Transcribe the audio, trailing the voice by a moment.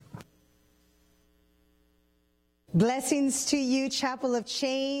Blessings to you, Chapel of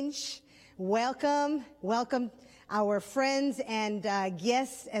Change. Welcome our friends and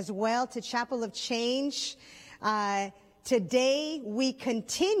guests as well to Chapel of Change. Today we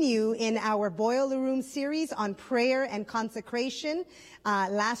continue in our Boiler Room series on prayer and consecration.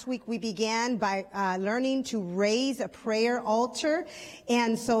 Last week we began by learning to raise a prayer altar.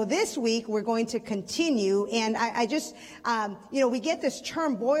 And so this week we're going to continue. And I just, we get this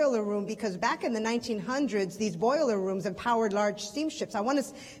term boiler room because back in the 1900s, these boiler rooms empowered large steamships. I want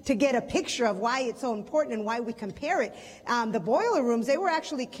us to get a picture of why it's so important and why we compare it. The boiler rooms, they were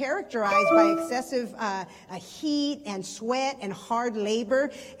actually characterized by excessive heat and sweat and hard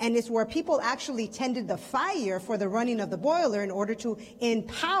labor. And it's where people actually tended the fire for the running of the boiler in order to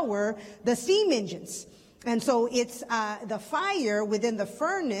empower the steam engines. And so it's the fire within the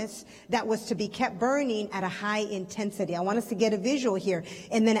furnace that was to be kept burning at a high intensity. I want us to get a visual here.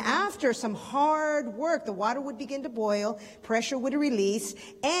 And then after some hard work, the water would begin to boil, pressure would release,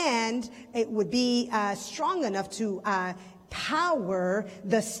 and it would be strong enough to power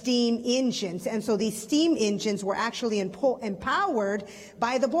the steam engines. And so these steam engines were actually empowered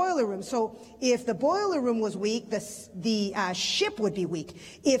by the boiler room. So if the boiler room was weak, the ship would be weak.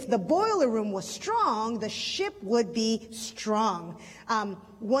 If the boiler room was strong, the ship would be strong.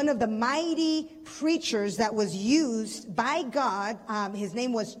 One of the mighty preachers that was used by God, his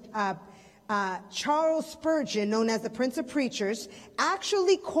name was Charles Spurgeon, known as the Prince of Preachers,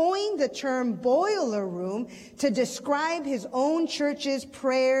 actually coined the term boiler room to describe his own church's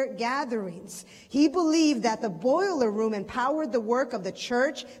prayer gatherings. He believed that the boiler room empowered the work of the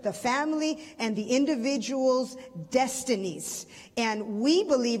church, the family, and the individual's destinies. And we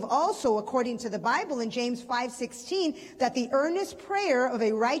believe also, according to the Bible in James 5:16, that the earnest prayer of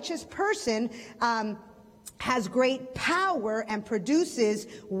a righteous person has great power and produces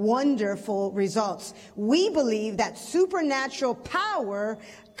wonderful results. We believe that supernatural power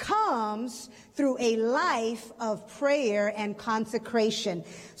comes through a life of prayer and consecration.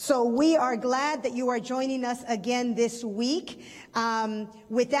 So we are glad that you are joining us again this week.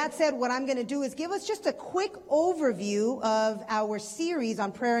 With that said, what I'm going to do is give us just a quick overview of our series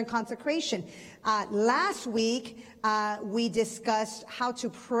on prayer and consecration. Last week, we discussed how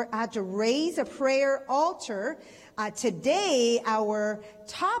to raise a prayer altar. Today, our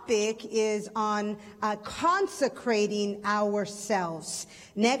topic is on consecrating ourselves.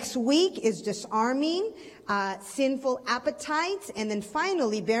 Next week is disarming sinful appetites, and then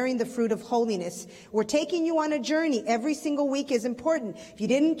finally bearing the fruit of holiness. We're taking you on a journey. Every single week is important. If you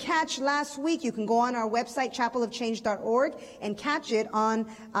didn't catch last week, you can go on our website, chapelofchange.org, and catch it on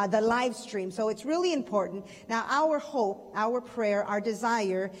the live stream. So it's really important. Now, our hope, our prayer, our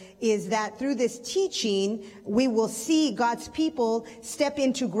desire is that through this teaching, we will see God's people step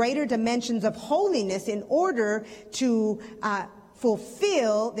into greater dimensions of holiness in order to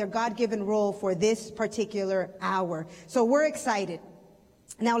fulfill their God-given role for this particular hour. So we're excited.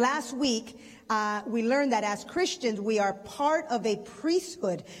 Now, last week, we learned that as Christians, we are part of a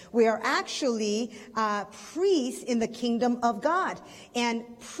priesthood. We are actually priests in the kingdom of God.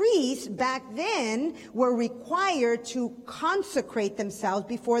 And priests back then were required to consecrate themselves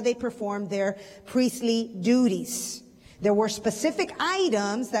before they performed their priestly duties. There were specific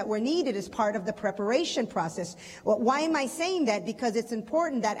items that were needed as part of the preparation process. Well, why am I saying that? Because it's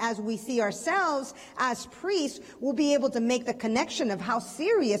important that as we see ourselves as priests, we'll be able to make the connection of how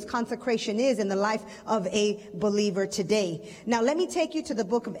serious consecration is in the life of a believer today. Now, let me take you to the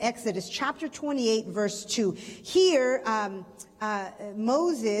book of Exodus, chapter 28, verse 2. Here,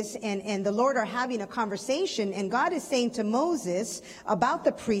 Moses and the Lord are having a conversation, and God is saying to Moses about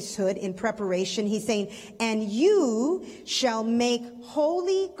the priesthood in preparation. He's saying, and you shall make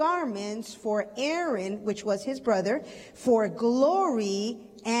holy garments for Aaron, which was his brother, for glory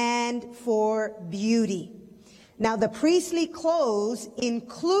and for beauty. Now, the priestly clothes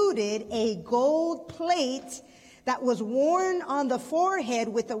included a gold plate that was worn on the forehead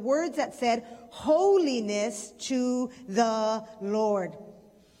with the words that said, holiness to the Lord.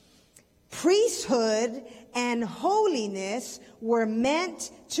 Priesthood and holiness were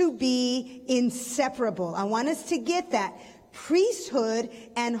meant to be inseparable. I want us to get that. Priesthood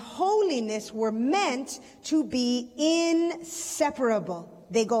and holiness were meant to be inseparable.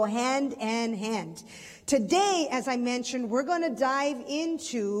 They go hand in hand. Today, as I mentioned, we're going to dive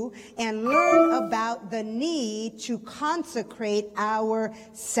into and learn about the need to consecrate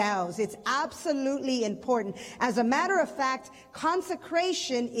ourselves. It's absolutely important. As a matter of fact,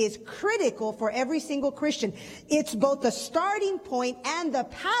 consecration is critical for every single Christian. It's both the starting point and the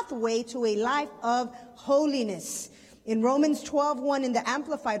pathway to a life of holiness. In Romans 12:1 in the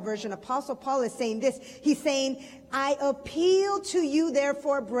Amplified Version, Apostle Paul is saying this. He's saying, I appeal to you,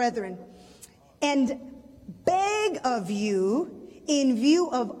 therefore, brethren, and beg of you, in view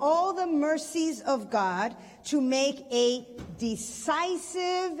of all the mercies of God, to make a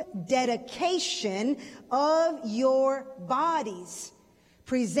decisive dedication of your bodies,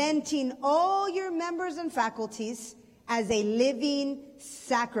 presenting all your members and faculties as a living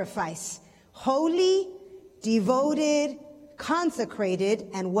sacrifice, holy, devoted, consecrated,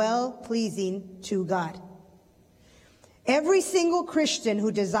 and well-pleasing to God. Every single Christian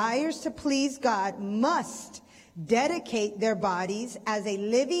who desires to please God must dedicate their bodies as a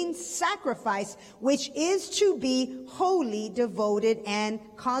living sacrifice, which is to be holy, devoted, and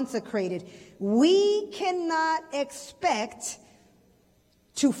consecrated. We cannot expect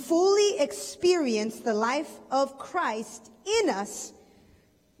to fully experience the life of Christ in us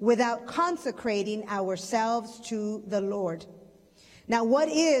without consecrating ourselves to the Lord. Now, what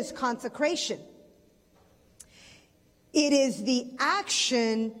is consecration? It is the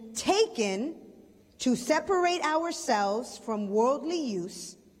action taken to separate ourselves from worldly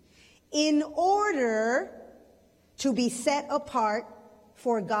use in order to be set apart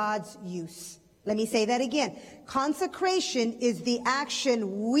for God's use. Let me say that again. Consecration is the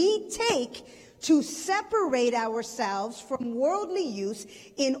action we take to separate ourselves from worldly use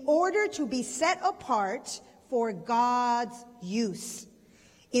in order to be set apart for God's use.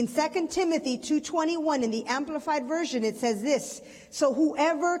 In 2 Timothy 2:21 in the Amplified Version, it says this, so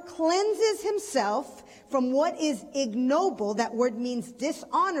whoever cleanses himself from what is ignoble, that word means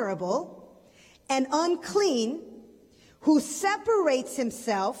dishonorable, and unclean, who separates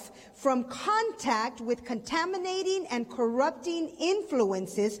himself from contact with contaminating and corrupting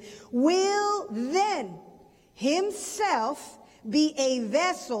influences, will then himself be a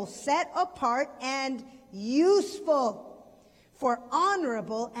vessel set apart and useful for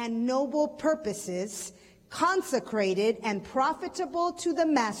honorable and noble purposes, consecrated and profitable to the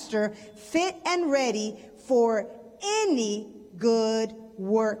master, fit and ready for any good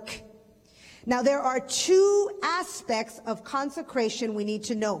work. Now, there are two aspects of consecration we need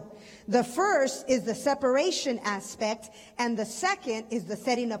to know. The first is the separation aspect, and the second is the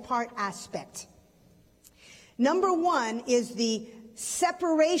setting apart aspect. Number one is the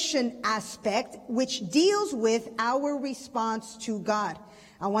separation aspect, which deals with our response to God.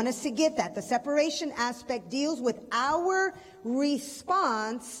 I want us to get that. The separation aspect deals with our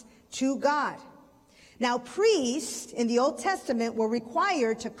response to God. Now, priests in the Old Testament were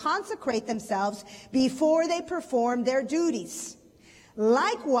required to consecrate themselves before they performed their duties.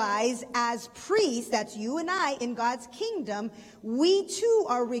 Likewise, as priests, that's you and I in God's kingdom, we too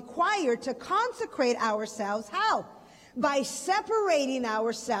are required to consecrate ourselves. How? By separating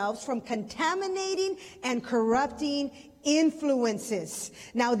ourselves from contaminating and corrupting influences.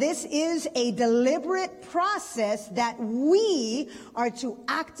 Now, this is a deliberate process that we are to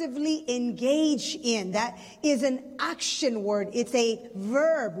actively engage in. That is an action word. It's a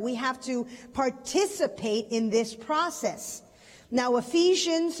verb. We have to participate in this process. Now,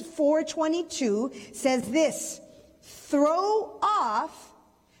 Ephesians 4:22 says this, throw off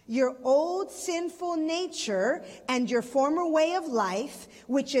your old sinful nature and your former way of life,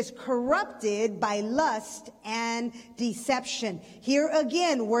 which is corrupted by lust and deception. Here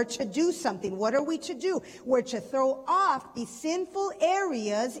again, we're to do something. What are we to do? We're to throw off the sinful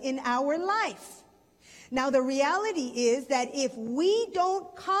areas in our life. Now, the reality is that if we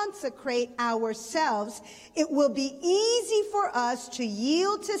don't consecrate ourselves, it will be easy for us to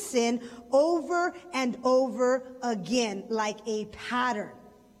yield to sin over and over again, like a pattern.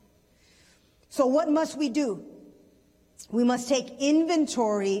 So what must we do? We must take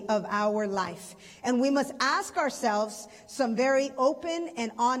inventory of our life, and we must ask ourselves some very open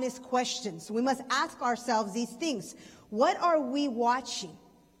and honest questions. We must ask ourselves these things. What are we watching?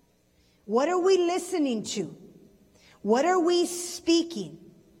 What are we listening to? What are we speaking?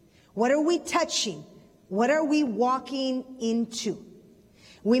 What are we touching? What are we walking into?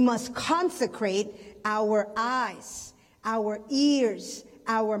 We must consecrate our eyes, our ears,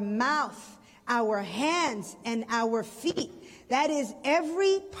 our mouth, our hands, and our feet. That is,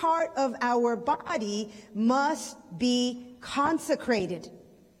 every part of our body must be consecrated.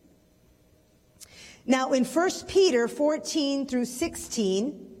 Now, in 1 Peter 14 through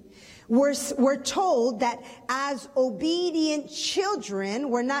 16, we're told that as obedient children,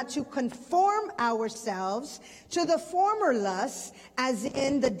 we're not to conform ourselves to the former lusts as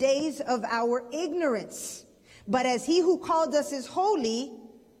in the days of our ignorance. But as he who called us is holy,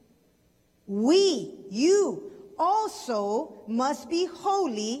 you also must be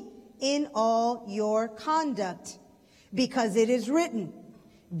holy in all your conduct. because it is written,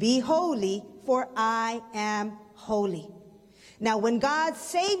 be holy, for I am holy. Now, when God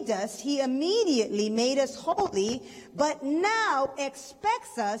saved us, he immediately made us holy, but now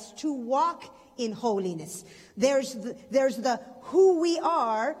expects us to walk in holiness. There's the who we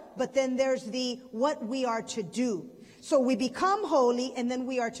are, but then there's the what we are to do. So we become holy, and then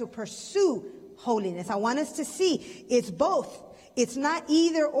we are to pursue holiness. I want us to see it's both. It's not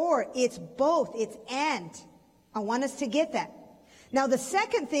either or. It's both. It's and. I want us to get that. Now, the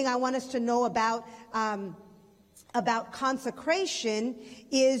second thing I want us to know about consecration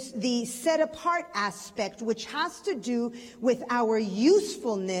is the set-apart aspect, which has to do with our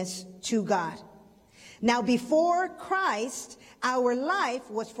usefulness to God. Now, before Christ, our life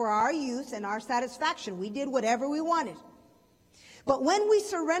was for our use and our satisfaction. We did whatever we wanted. But when we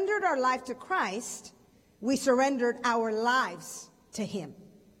surrendered our life to Christ, we surrendered our lives to him.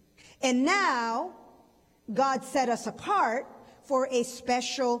 And now, God set us apart for a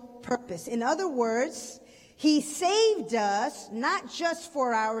special purpose. In other words, he saved us not just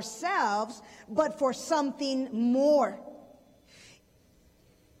for ourselves, but for something more.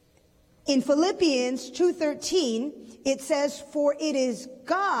 In Philippians 2:13, it says, for it is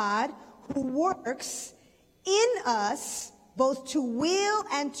God who works in us both to will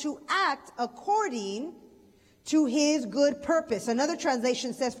and to act according to his good purpose. Another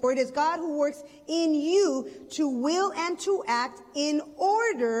translation says, for it is God who works in you to will and to act in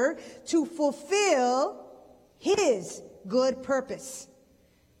order to fulfill his good purpose.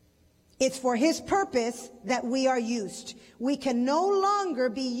 It's for his purpose that we are used. We can no longer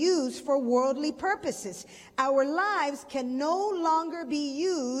be used for worldly purposes. Our lives can no longer be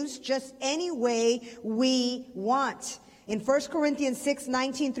used just any way we want. In 1 Corinthians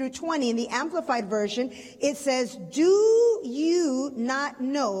 6:19 through 20, in the Amplified Version, it says, do you not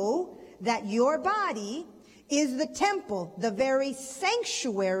know that your body is the temple, the very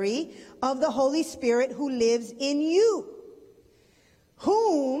sanctuary of the Holy Spirit who lives in you,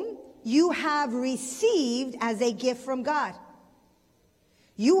 whom you have received as a gift from God?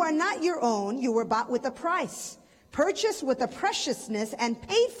 You are not your own. You were bought with a price, purchased with a preciousness, and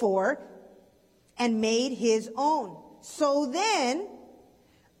paid for and made his own. So then,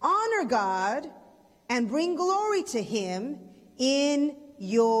 honor God and bring glory to him in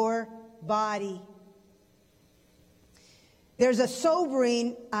your body. There's a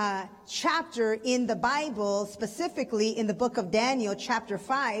sobering chapter in the Bible, specifically in the book of Daniel, chapter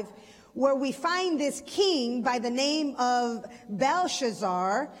 5, where we find this king by the name of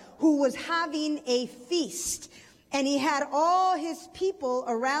Belshazzar, who was having a feast. And he had all his people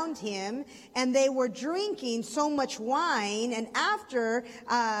around him, and they were drinking so much wine. And after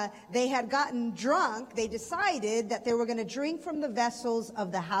they had gotten drunk, they decided that they were going to drink from the vessels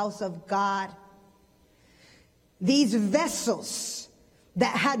of the house of God. These vessels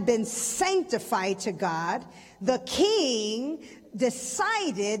that had been sanctified to God, the king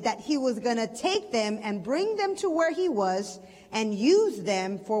decided that he was going to take them and bring them to where he was and use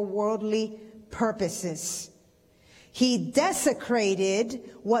them for worldly purposes. He desecrated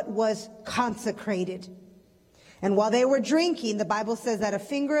what was consecrated. And while they were drinking, the Bible says that a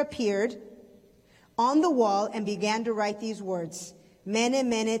finger appeared on the wall and began to write these words, Mene,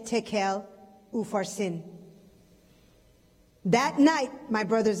 Mene, Tekel, Upharsin. That night, my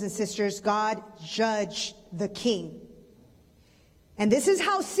brothers and sisters, God judged the king. And this is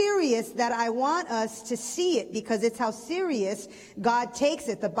how serious that I want us to see it, because it's how serious God takes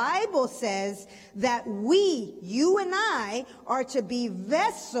it. The Bible says that we, you and I, are to be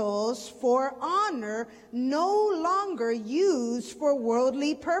vessels for honor, no longer used for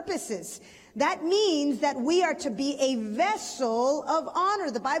worldly purposes. That means that we are to be a vessel of honor.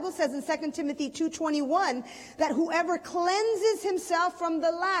 The Bible says in 2 Timothy 2:21 that whoever cleanses himself from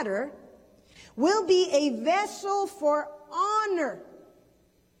the latter will be a vessel for honor,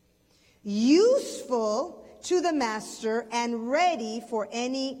 useful to the master and ready for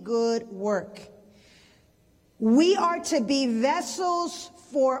any good work. We are to be vessels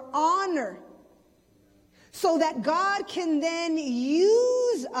for honor so that God can then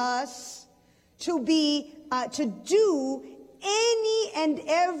use us to do any and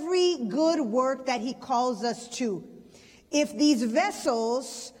every good work that he calls us to. If these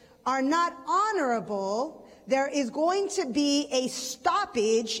vessels are not honorable, there is going to be a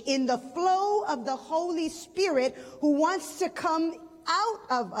stoppage in the flow of the Holy Spirit who wants to come out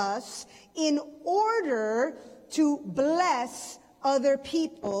of us in order to bless other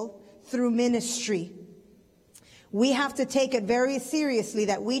people through ministry. We have to take it very seriously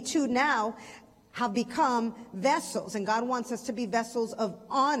that we too now have become vessels, and God wants us to be vessels of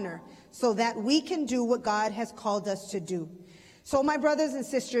honor so that we can do what God has called us to do. So my brothers and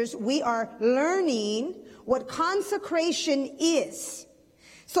sisters, we are learning what consecration is,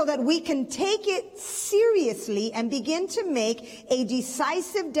 so that we can take it seriously and begin to make a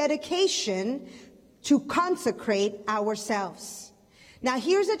decisive dedication to consecrate ourselves. Now,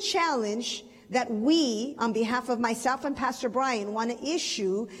 here's a challenge that we, on behalf of myself and Pastor Brian, want to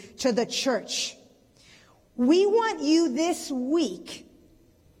issue to the church. We want you this week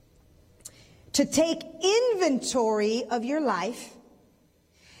to take inventory of your life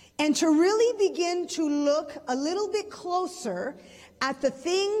and to really begin to look a little bit closer at the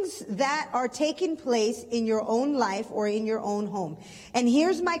things that are taking place in your own life or in your own home. And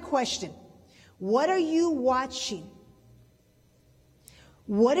here's my question. What are you watching?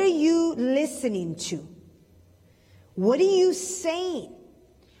 What are you listening to? What are you saying?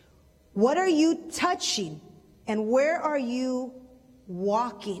 What are you touching? And where are you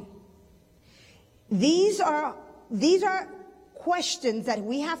walking? These are questions that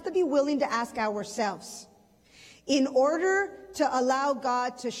we have to be willing to ask ourselves in order to allow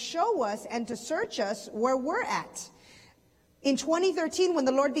God to show us and to search us where we're at. In 2013, when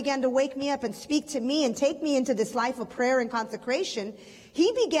the Lord began to wake me up and speak to me and take me into this life of prayer and consecration,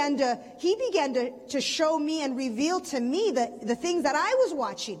 He began to show me and reveal to me the things that I was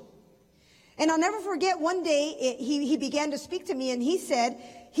watching. And I'll never forget one day he began to speak to me, and he said,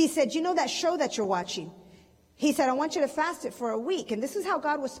 you know that show that you're watching? He said, I want you to fast it for a week. And this is how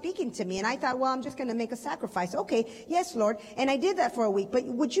God was speaking to me. And I thought, well, I'm just going to make a sacrifice. Okay, yes, Lord. And I did that for a week. But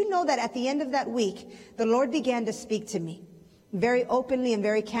would you know that at the end of that week, the Lord began to speak to me very openly and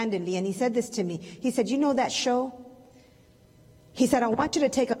very candidly. And He said this to me. He said, you know that show? He said, I want you to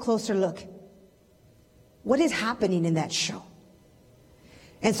take a closer look. What is happening in that show?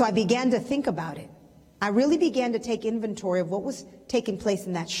 And so I began to think about it. I really began to take inventory of what was taking place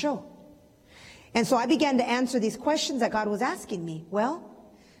in that show. And so I began to answer these questions that God was asking me. Well,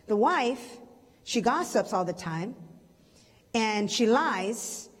 the wife, she gossips all the time, and she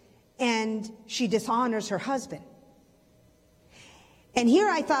lies, and she dishonors her husband. And here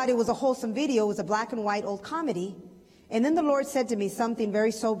I thought it was a wholesome video. It was a black and white old comedy. And then the Lord said to me something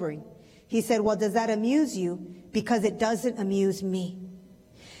very sobering. He said, well, does that amuse you? Because it doesn't amuse me.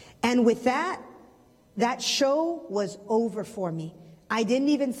 And with that show was over for me. I didn't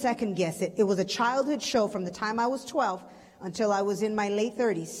even second guess it. It was a childhood show from the time I was 12 until I was in my late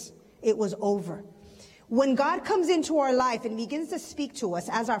 30s. It was over. When God comes into our life and begins to speak to us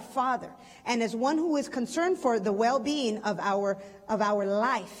as our Father and as one who is concerned for the well-being of our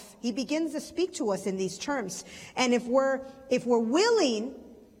life, He begins to speak to us in these terms. And if we're willing,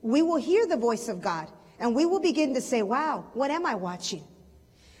 we will hear the voice of God, and we will begin to say, wow, what am I watching?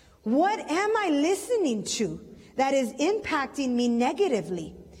 What am I listening to that is impacting me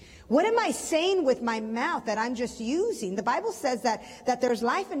negatively? What am I saying with my mouth that I'm just using? The Bible says that there's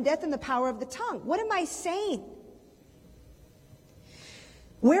life and death in the power of the tongue. What am I saying?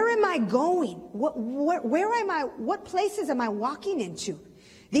 Where am I going? Where am I? What places am I walking into?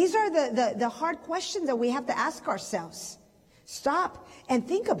 These are the hard questions that we have to ask ourselves. Stop and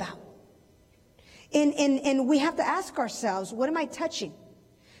think about. And we have to ask ourselves, what am I touching?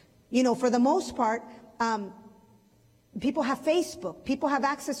 You know, for the most part, people have Facebook. People have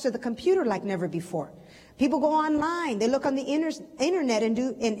access to the computer like never before. People go online. They look on the internet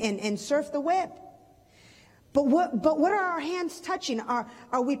and surf the web. But what are our hands touching?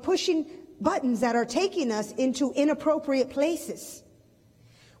 Are we pushing buttons that are taking us into inappropriate places?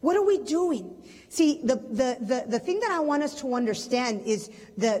 What are we doing? See, the thing that I want us to understand is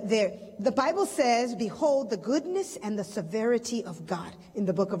the Bible says, behold the goodness and the severity of God in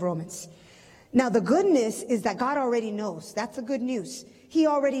the book of Romans. Now, the goodness is that God already knows. That's the good news. He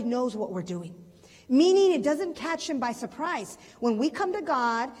already knows what we're doing. Meaning it doesn't catch Him by surprise. When we come to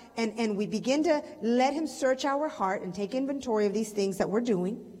God and we begin to let Him search our heart and take inventory of these things that we're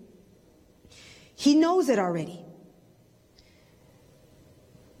doing, He knows it already.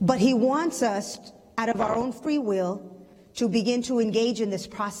 But He wants us, out of our own free will, to begin to engage in this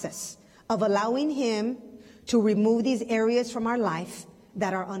process of allowing Him to remove these areas from our life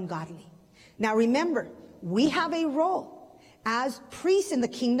that are ungodly. Now remember, we have a role as priests in the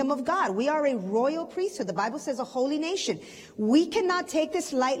kingdom of God. We are a royal priesthood. The Bible says a holy nation. We cannot take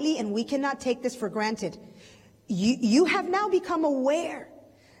this lightly, and we cannot take this for granted. You have now become aware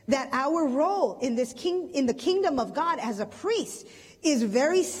that our role in the kingdom of God as a priest is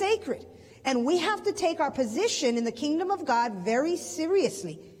very sacred. And we have to take our position in the kingdom of God very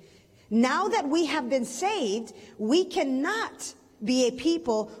seriously. Now that we have been saved, we cannot be a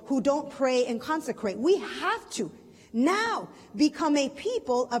people who don't pray and consecrate. We have to. Now become a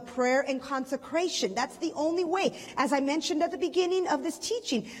people of prayer and consecration. That's the only way. As I mentioned at the beginning of this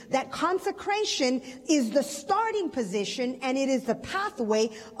teaching, that consecration is the starting position and it is the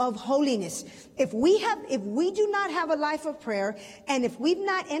pathway of holiness. If we do not have a life of prayer and if we've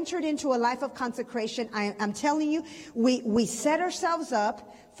not entered into a life of consecration, I'm telling you, we set ourselves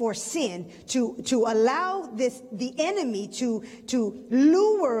up for sin, to allow the enemy to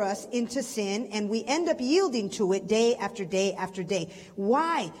lure us into sin, and we end up yielding to it day after day after day.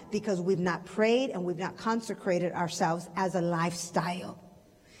 Why? Because we've not prayed and we've not consecrated ourselves as a lifestyle.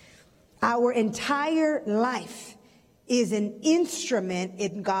 Our entire life is an instrument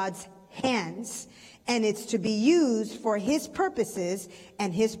in God's hands, and it's to be used for his purposes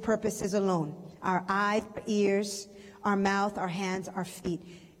and his purposes alone. Our eyes, our ears, our mouth, our hands, our feet.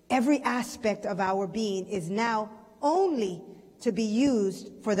 Every aspect of our being is now only to be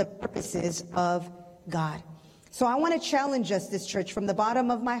used for the purposes of God. So I want to challenge us, this church, from the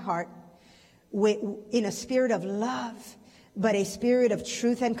bottom of my heart, in a spirit of love, but a spirit of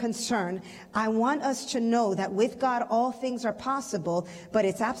truth and concern. I want us to know that with God, all things are possible, but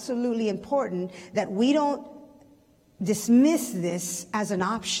it's absolutely important that we don't dismiss this as an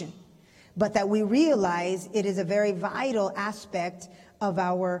option, but that we realize it is a very vital aspect of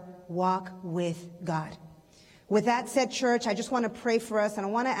our walk with God. With that said, church, I just want to pray for us, and I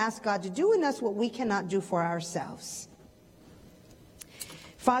want to ask God to do in us what we cannot do for ourselves.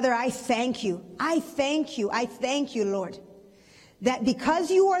 Father, I thank you. I thank you. I thank you, Lord, that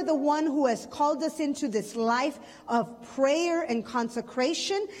because you are the one who has called us into this life of prayer and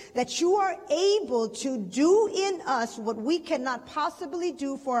consecration, that you are able to do in us what we cannot possibly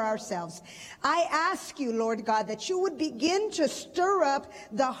do for ourselves. I ask you, Lord God, that you would begin to stir up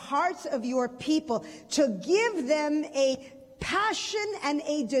the hearts of your people, to give them a passion and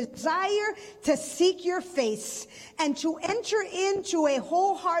a desire to seek your face and to enter into a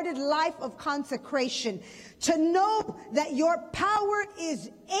wholehearted life of consecration, to know that your power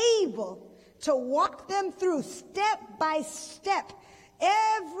is able to walk them through step by step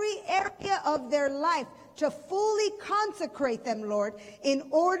every area of their life, to fully consecrate them, Lord, in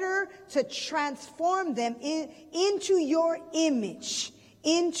order to transform them into your image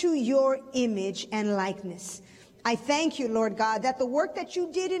and likeness. I thank you, Lord God, that the work that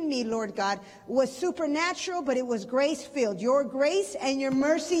you did in me, Lord God, was supernatural, but it was grace-filled. Your grace and your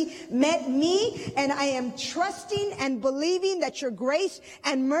mercy met me, and I am trusting and believing that your grace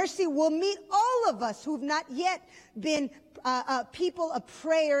and mercy will meet all of us who've not yet been people of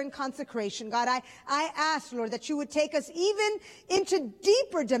prayer and consecration. God, I ask, Lord, that you would take us even into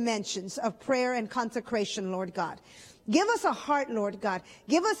deeper dimensions of prayer and consecration, Lord God. Give us a heart, Lord God.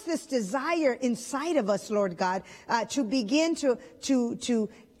 Give us this desire inside of us, Lord God, to begin to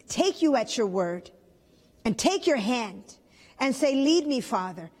take you at your word and take your hand and say, lead me,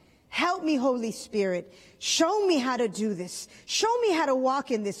 Father. Help me, Holy Spirit. Show me how to do this. Show me how to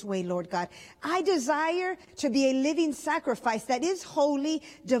walk in this way, Lord God. I desire to be a living sacrifice that is holy,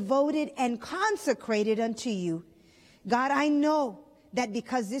 devoted, and consecrated unto you. God, I know that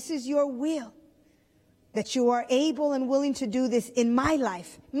because this is your will, that you are able and willing to do this in my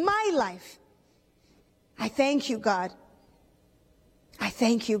life. My life. I thank you, God. I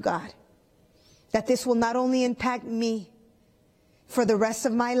thank you, God, that this will not only impact me for the rest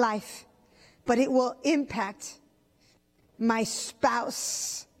of my life, but it will impact my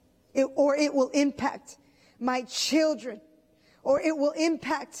spouse, or it will impact my children, or it will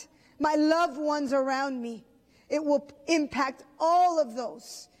impact my loved ones around me. It will impact all of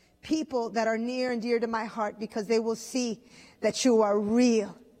those people that are near and dear to my heart, because they will see that you are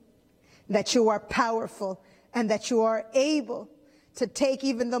real, that you are powerful, and that you are able to take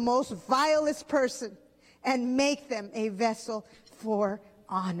even the most vilest person and make them a vessel for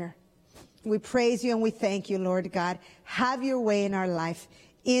honor. We praise you and we thank you, Lord God. Have your way in our life.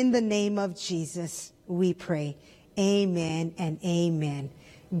 In the name of Jesus, we pray. Amen and amen.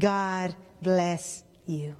 God bless you.